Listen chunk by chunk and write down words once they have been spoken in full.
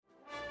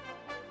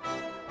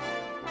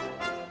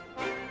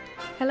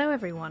Hello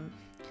everyone.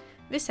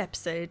 This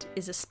episode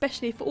is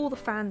especially for all the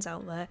fans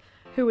out there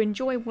who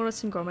enjoy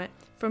Wallace and Gromit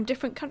from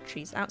different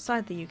countries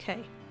outside the UK.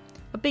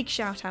 A big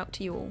shout out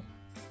to you all.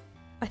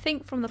 I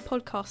think from the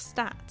podcast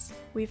stats,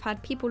 we've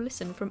had people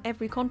listen from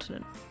every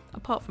continent,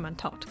 apart from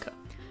Antarctica,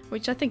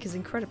 which I think is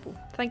incredible.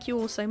 Thank you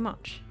all so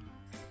much.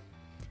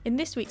 In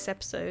this week's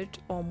episode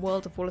on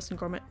World of Wallace and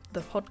Gromit,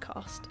 the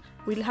podcast,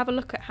 we'll have a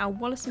look at how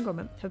Wallace and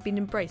Gromit have been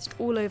embraced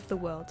all over the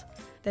world,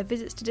 their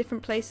visits to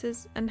different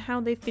places, and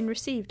how they've been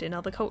received in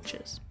other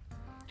cultures.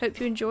 Hope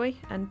you enjoy,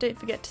 and don't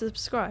forget to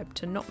subscribe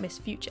to not miss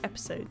future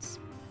episodes.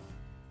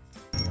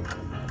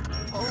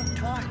 Old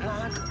tight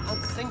lad,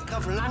 and think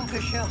of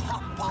Lancashire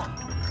hot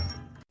pot.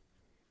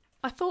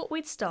 I thought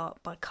we'd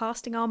start by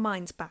casting our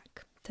minds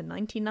back to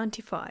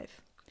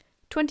 1995,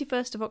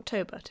 21st of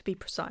October to be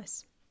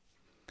precise.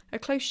 A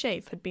Close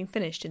Shave had been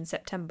finished in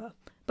September,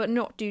 but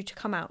not due to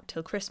come out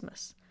till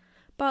Christmas.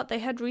 But they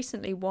had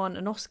recently won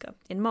an Oscar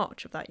in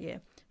March of that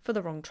year for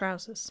The Wrong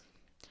Trousers.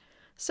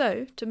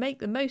 So, to make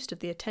the most of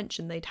the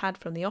attention they'd had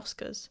from the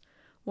Oscars,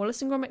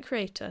 Wallace and Gromit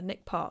creator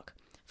Nick Park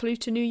flew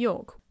to New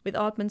York with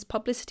Aardman's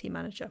publicity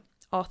manager,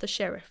 Arthur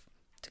Sherriff,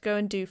 to go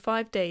and do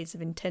 5 days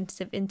of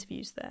intensive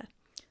interviews there,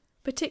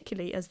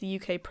 particularly as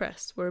the UK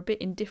press were a bit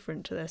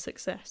indifferent to their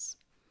success.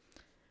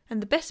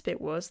 And the best bit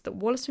was that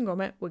Wallace and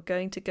Gromit were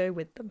going to go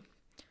with them.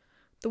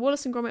 The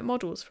Wallace and Gromit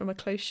models from A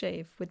Close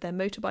Shave with their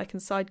motorbike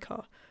and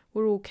sidecar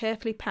were all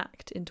carefully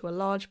packed into a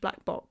large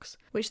black box,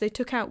 which they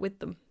took out with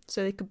them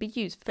so they could be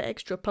used for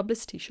extra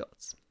publicity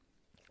shots.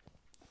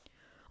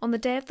 On the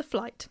day of the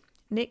flight,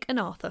 Nick and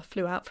Arthur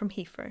flew out from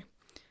Heathrow.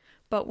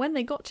 But when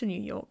they got to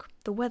New York,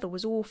 the weather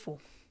was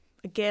awful.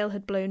 A gale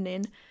had blown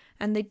in,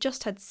 and they'd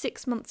just had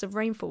 6 months of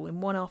rainfall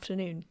in one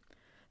afternoon.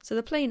 So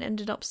the plane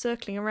ended up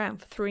circling around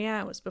for 3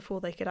 hours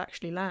before they could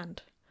actually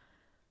land.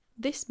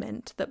 This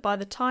meant that by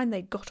the time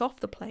they'd got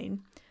off the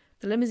plane,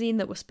 the limousine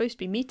that was supposed to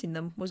be meeting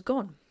them was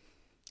gone.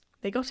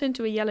 They got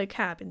into a yellow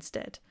cab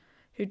instead,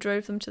 who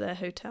drove them to their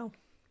hotel.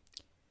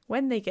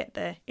 When they get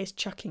there, it's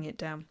chucking it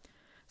down.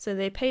 So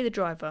they pay the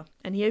driver,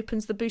 and he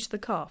opens the boot of the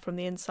car from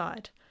the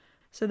inside,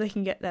 so they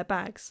can get their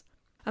bags,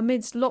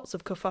 amidst lots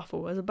of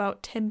kerfuffle as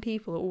about 10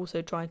 people are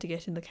also trying to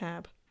get in the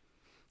cab.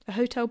 A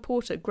hotel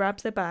porter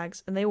grabs their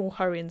bags and they all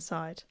hurry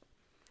inside.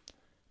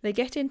 They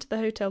get into the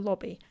hotel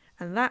lobby,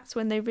 and that's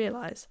when they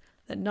realise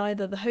that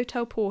neither the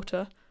hotel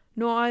porter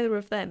nor either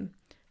of them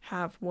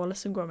have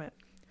Wallace and Gromit.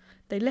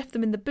 They left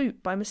them in the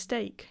boot by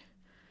mistake.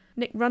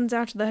 Nick runs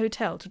out of the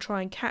hotel to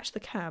try and catch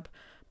the cab,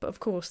 but of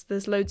course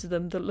there's loads of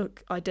them that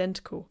look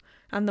identical,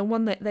 and the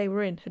one that they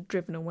were in had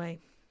driven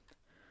away.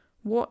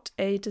 What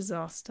a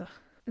disaster.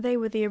 They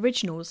were the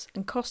originals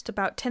and cost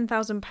about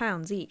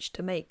 £10,000 each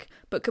to make,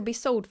 but could be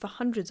sold for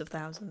hundreds of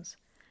thousands.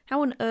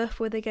 How on earth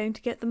were they going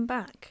to get them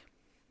back?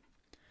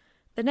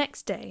 The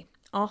next day,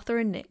 Arthur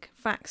and Nick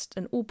faxed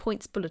an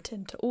all-points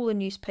bulletin to all the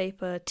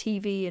newspaper,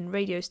 TV and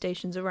radio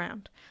stations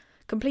around,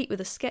 complete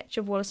with a sketch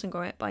of Wallace and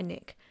Gromit by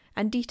Nick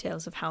and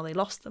details of how they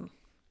lost them.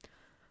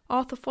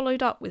 Arthur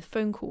followed up with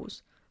phone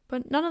calls,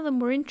 but none of them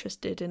were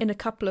interested in a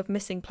couple of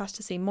missing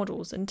plasticine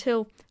models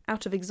until,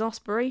 out of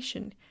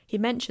exasperation, he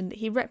mentioned that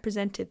he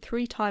represented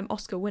 3-time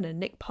Oscar winner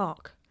Nick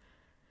Park.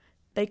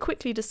 They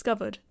quickly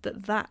discovered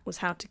that that was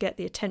how to get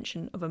the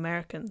attention of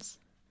Americans.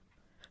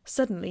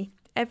 Suddenly,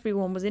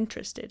 everyone was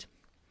interested.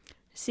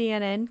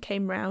 CNN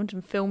came round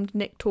and filmed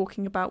Nick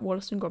talking about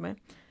Wallace and Gromit,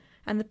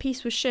 and the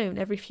piece was shown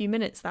every few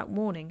minutes that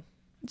morning.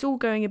 It's all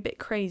going a bit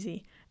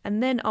crazy,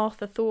 and then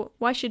Arthur thought,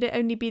 why should it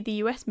only be the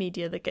US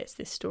media that gets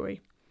this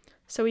story?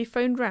 So he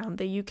phoned round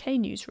the UK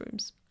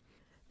newsrooms.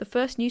 The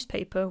first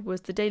newspaper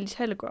was the Daily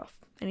Telegraph,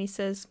 and he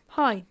says,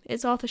 "Hi,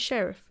 it's Arthur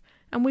Sherriff,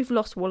 and we've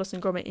lost Wallace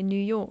and Gromit in New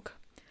York.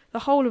 The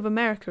whole of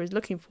America is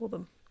looking for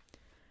them."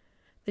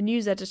 The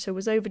news editor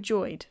was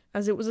overjoyed,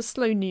 as it was a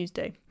slow news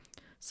day,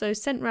 so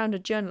sent round a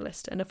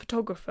journalist and a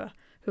photographer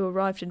who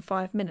arrived in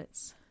 5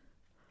 minutes.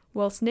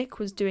 Whilst Nick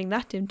was doing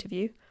that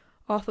interview,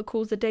 Arthur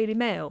calls the Daily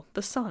Mail,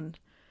 the Sun,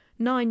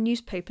 9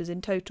 newspapers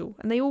in total,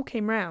 and they all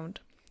came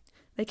round.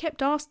 They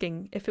kept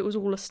asking if it was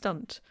all a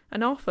stunt,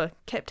 and Arthur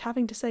kept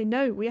having to say,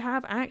 no, we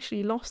have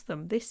actually lost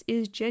them, this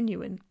is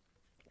genuine.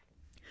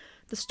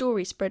 The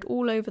story spread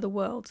all over the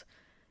world.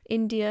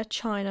 India,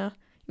 China,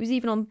 it was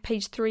even on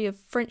page 3 of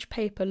French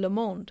paper Le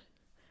Monde.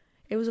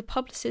 It was a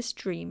publicist's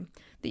dream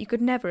that you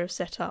could never have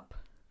set up.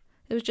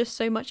 There was just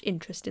so much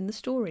interest in the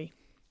story.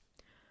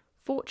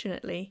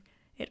 Fortunately,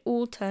 it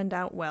all turned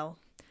out well,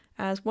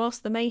 as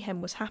whilst the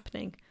mayhem was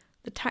happening,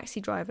 the taxi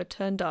driver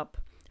turned up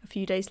a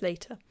few days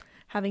later,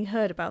 having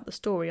heard about the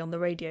story on the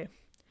radio,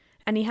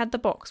 and he had the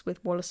box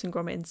with Wallace and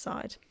Gromit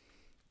inside.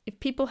 If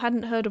people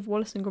hadn't heard of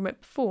Wallace and Gromit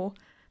before,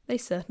 they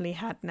certainly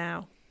had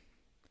now.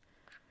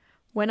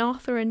 When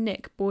Arthur and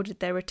Nick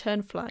boarded their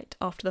return flight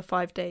after the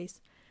 5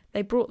 days,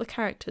 they brought the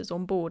characters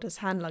on board as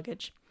hand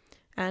luggage,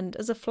 and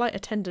as a flight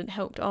attendant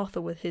helped Arthur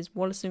with his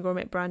Wallace and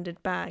Gromit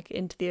branded bag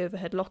into the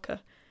overhead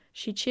locker,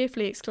 she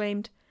cheerfully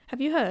exclaimed,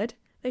 "Have you heard?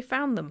 They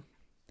found them."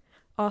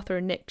 Arthur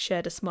and Nick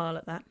shared a smile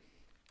at that.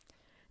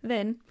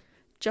 Then,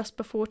 just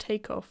before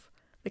takeoff,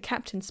 the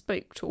captain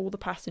spoke to all the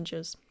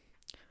passengers.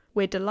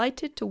 We're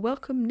delighted to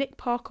welcome Nick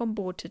Park on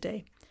board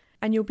today,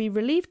 and you'll be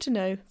relieved to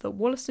know that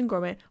Wallace and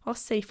Gromit are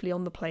safely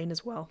on the plane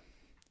as well."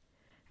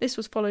 This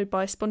was followed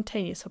by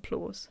spontaneous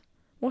applause.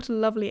 What a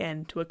lovely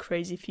end to a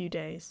crazy few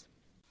days.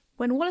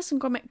 When Wallace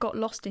and Gromit got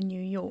lost in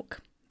New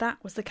York,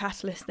 that was the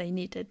catalyst they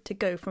needed to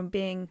go from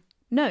being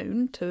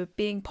known to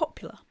being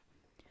popular.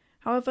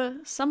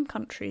 However, some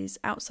countries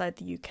outside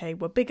the UK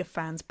were bigger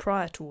fans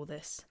prior to all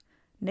this,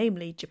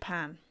 namely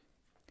Japan.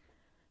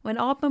 When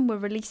Aardman were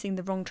releasing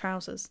The Wrong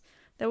Trousers,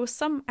 there was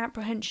some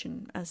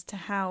apprehension as to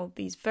how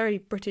these very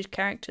British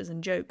characters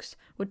and jokes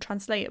would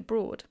translate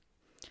abroad.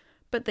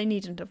 But they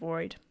needn't have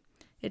worried.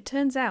 It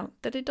turns out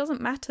that it doesn't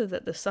matter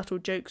that the subtle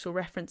jokes or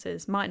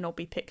references might not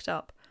be picked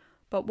up,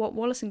 but what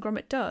Wallace and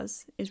Gromit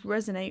does is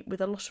resonate with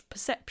a lot of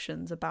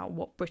perceptions about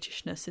what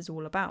Britishness is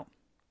all about.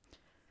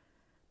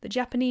 The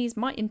Japanese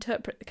might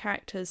interpret the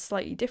characters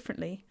slightly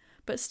differently,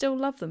 but still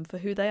love them for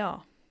who they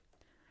are.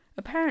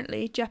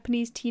 Apparently,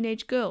 Japanese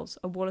teenage girls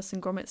are Wallace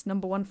and Gromit's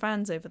 #1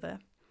 fans over there.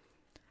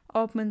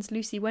 Aardman's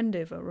Lucy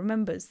Wendover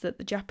remembers that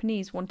the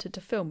Japanese wanted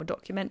to film a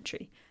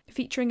documentary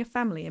featuring a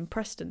family in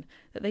Preston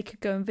that they could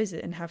go and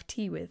visit and have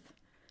tea with.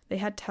 They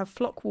had to have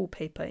flock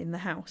wallpaper in the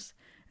house,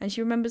 and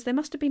she remembers there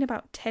must have been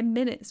about 10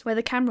 minutes where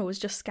the camera was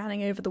just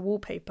scanning over the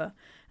wallpaper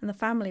and the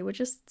family were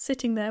just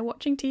sitting there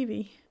watching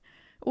TV.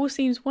 All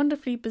seems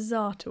wonderfully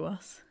bizarre to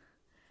us.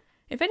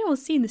 If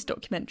anyone's seen this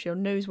documentary or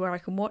knows where I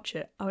can watch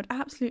it, I would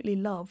absolutely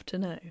love to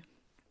know.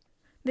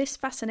 This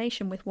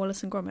fascination with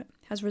Wallace and Gromit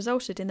has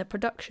resulted in the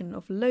production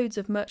of loads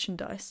of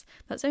merchandise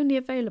that's only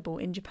available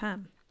in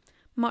Japan,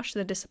 much to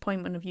the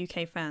disappointment of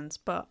UK fans,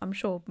 but I'm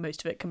sure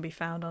most of it can be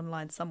found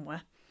online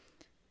somewhere.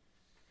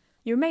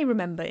 You may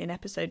remember in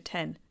episode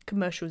 10,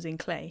 Commercials in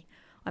Clay,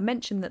 I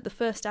mentioned that the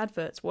first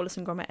adverts Wallace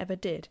and Gromit ever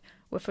did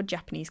were for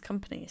Japanese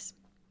companies.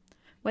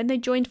 When they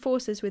joined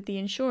forces with the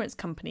insurance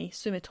company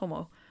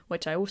Sumitomo,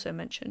 which I also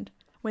mentioned,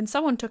 when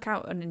someone took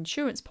out an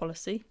insurance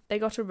policy, they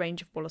got a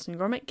range of Wallace and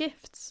Gromit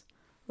gifts,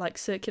 like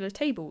circular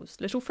tables,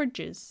 little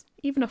fridges,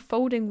 even a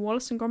folding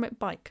Wallace and Gromit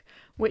bike,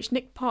 which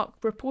Nick Park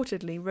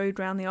reportedly rode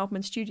round the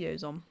Aardman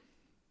Studios on.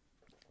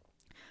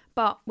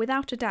 But,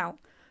 without a doubt,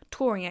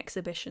 touring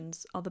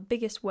exhibitions are the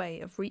biggest way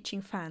of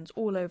reaching fans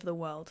all over the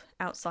world,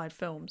 outside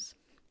films.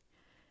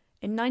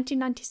 In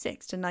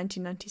 1996 to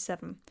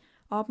 1997,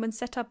 Aardman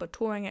set up a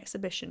touring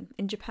exhibition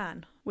in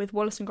Japan with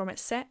Wallace and Gromit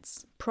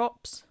sets,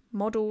 props,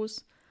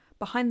 models,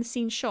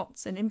 behind-the-scenes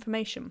shots and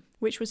information,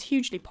 which was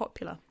hugely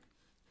popular.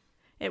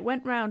 It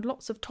went round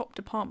lots of top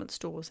department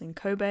stores in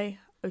Kobe,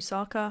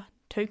 Osaka,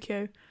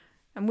 Tokyo,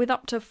 and with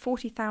up to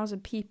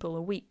 40,000 people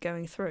a week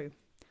going through.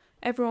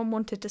 Everyone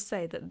wanted to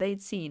say that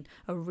they'd seen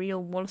a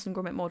real Wallace and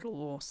Gromit model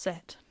or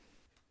set.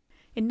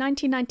 In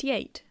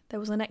 1998, there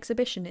was an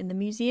exhibition in the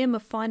Museum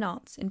of Fine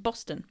Arts in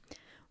Boston,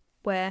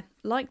 where,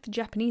 like the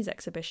Japanese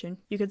exhibition,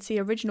 you could see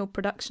original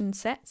production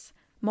sets,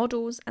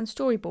 models and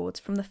storyboards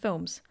from the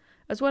films,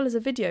 as well as a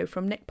video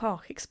from Nick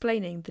Park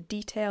explaining the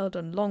detailed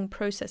and long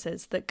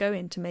processes that go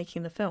into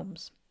making the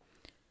films.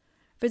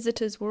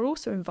 Visitors were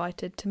also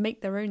invited to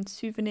make their own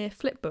souvenir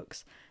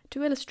flipbooks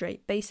to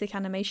illustrate basic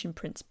animation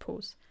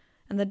principles,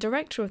 and the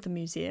director of the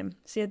museum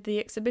said the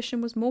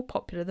exhibition was more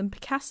popular than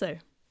Picasso.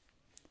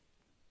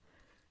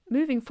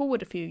 Moving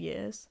forward a few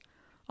years,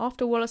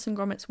 after Wallace and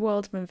Gromit's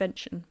World of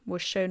Invention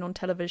was shown on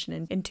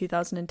television in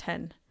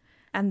 2010,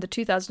 and the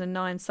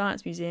 2009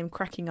 Science Museum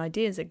Cracking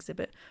Ideas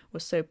exhibit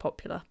was so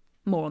popular,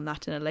 more on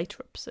that in a later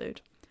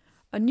episode,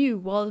 a new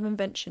World of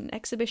Invention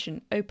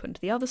exhibition opened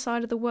the other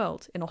side of the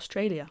world in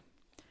Australia.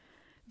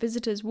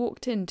 Visitors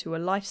walked into a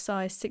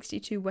life-size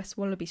 62 West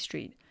Wallaby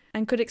Street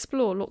and could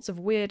explore lots of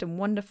weird and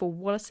wonderful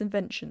Wallace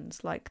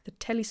inventions like the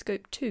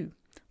Telescope 2,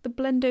 the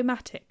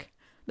Blendomatic,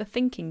 the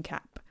Thinking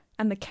Cap,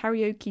 and the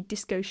Karaoke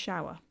Disco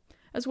Shower,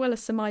 as well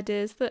as some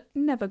ideas that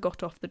never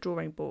got off the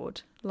drawing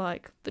board,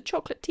 like the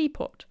chocolate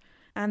teapot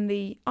and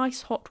the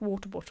ice-hot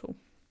water bottle.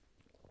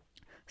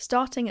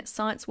 Starting at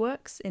Science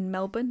Works in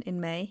Melbourne in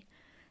May,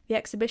 the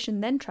exhibition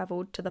then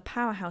travelled to the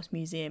Powerhouse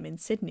Museum in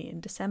Sydney in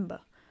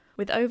December,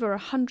 with over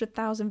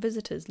 100,000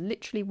 visitors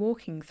literally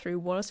walking through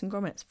Wallace and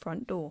Gromit's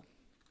front door.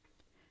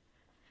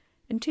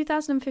 In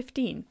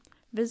 2015,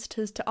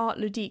 visitors to Art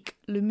Ludique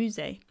Le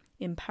Musée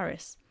in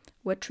Paris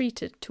were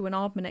treated to an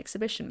Aardman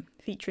exhibition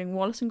featuring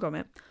Wallace and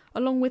Gromit,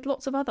 along with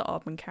lots of other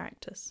Aardman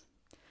characters.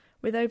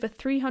 With over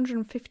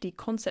 350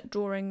 concept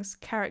drawings,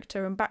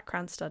 character and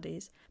background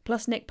studies,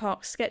 plus Nick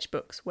Park's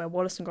sketchbooks where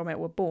Wallace and Gromit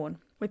were born,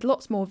 with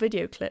lots more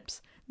video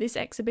clips, this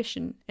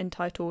exhibition,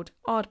 entitled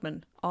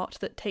Aardman, Art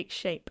That Takes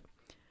Shape,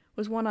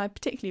 was one I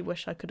particularly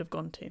wish I could have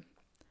gone to.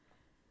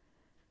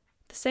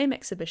 The same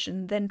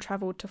exhibition then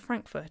travelled to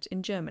Frankfurt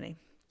in Germany,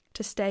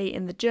 to stay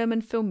in the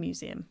German Film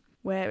Museum,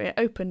 where it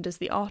opened as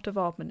the Art of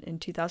Aardman in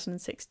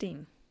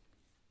 2016.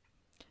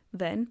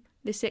 Then,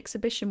 this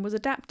exhibition was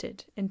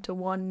adapted into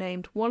one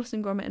named Wallace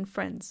and Gromit and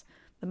Friends,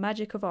 The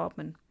Magic of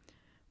Aardman,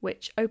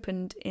 which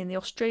opened in the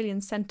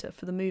Australian Centre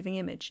for the Moving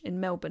Image in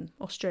Melbourne,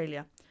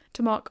 Australia,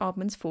 to mark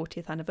Aardman's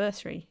 40th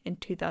anniversary in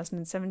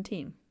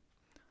 2017.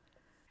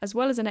 As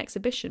well as an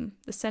exhibition,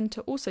 the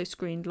centre also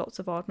screened lots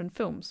of Aardman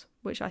films,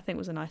 which I think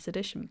was a nice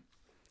addition.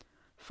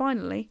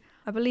 Finally,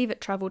 I believe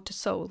it travelled to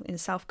Seoul in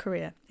South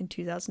Korea in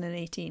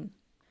 2018.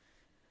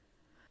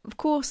 Of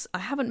course, I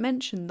haven't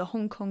mentioned the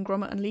Hong Kong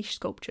Grommet Unleashed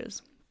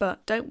sculptures,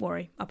 but don't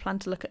worry, I plan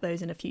to look at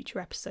those in a future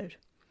episode.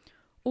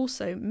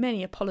 Also,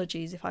 many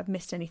apologies if I've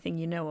missed anything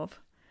you know of.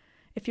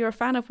 If you're a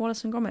fan of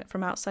Wallace and Gromit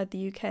from outside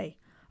the UK,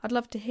 I'd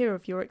love to hear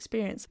of your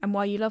experience and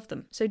why you love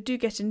them, so do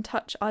get in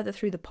touch either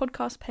through the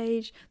podcast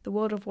page, the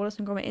World of Wallace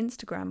and Gromit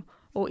Instagram,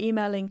 or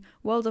emailing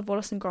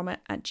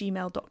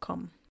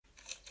worldofwallaceandgromit@gmail.com.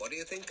 What do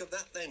you think of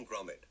that then,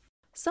 Gromit?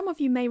 Some of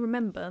you may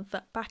remember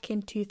that back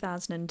in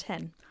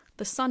 2010,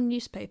 the Sun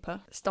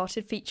newspaper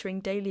started featuring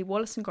daily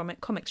Wallace and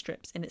Gromit comic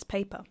strips in its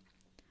paper.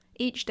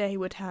 Each day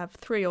would have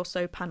 3 or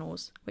so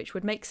panels, which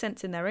would make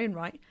sense in their own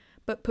right,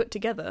 but put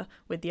together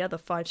with the other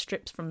 5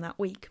 strips from that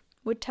week,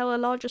 would tell a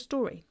larger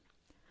story.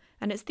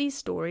 And it's these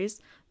stories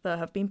that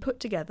have been put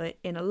together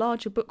in a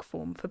larger book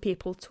form for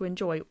people to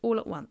enjoy all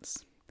at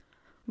once.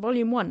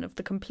 Volume 1 of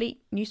the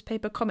complete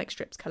newspaper comic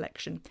strips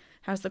collection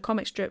has the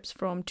comic strips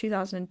from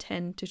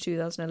 2010 to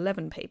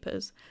 2011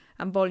 papers,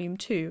 and Volume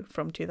 2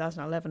 from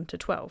 2011 to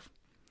 12.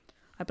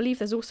 I believe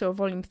there's also a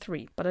Volume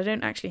 3, but I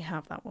don't actually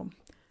have that one.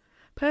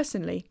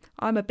 Personally,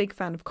 I'm a big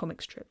fan of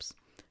comic strips,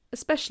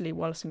 especially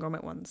Wallace and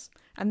Gromit ones,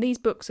 and these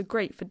books are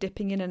great for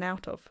dipping in and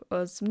out of,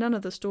 as none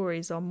of the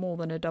stories are more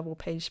than a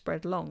double-page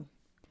spread long.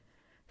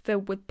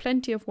 Filled with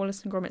plenty of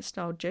Wallace and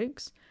Gromit-style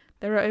jokes,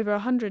 there are over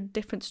 100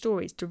 different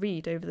stories to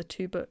read over the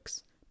 2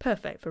 books,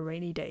 perfect for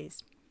rainy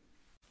days.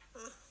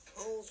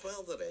 All's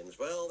well that ends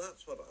well,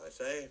 that's what I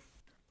say.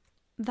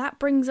 That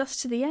brings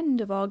us to the end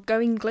of our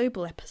Going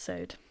Global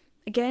episode.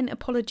 Again,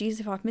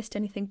 apologies if I've missed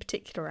anything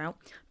particular out,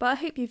 but I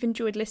hope you've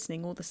enjoyed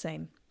listening all the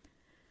same.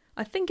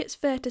 I think it's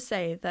fair to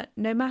say that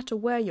no matter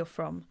where you're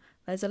from,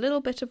 there's a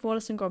little bit of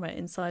Wallace and Gromit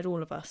inside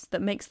all of us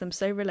that makes them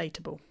so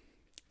relatable.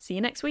 See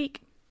you next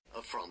week.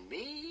 From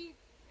me,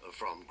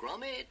 from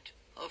Gromit,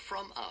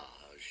 from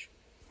Arj.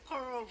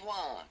 Au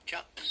revoir,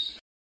 chaps.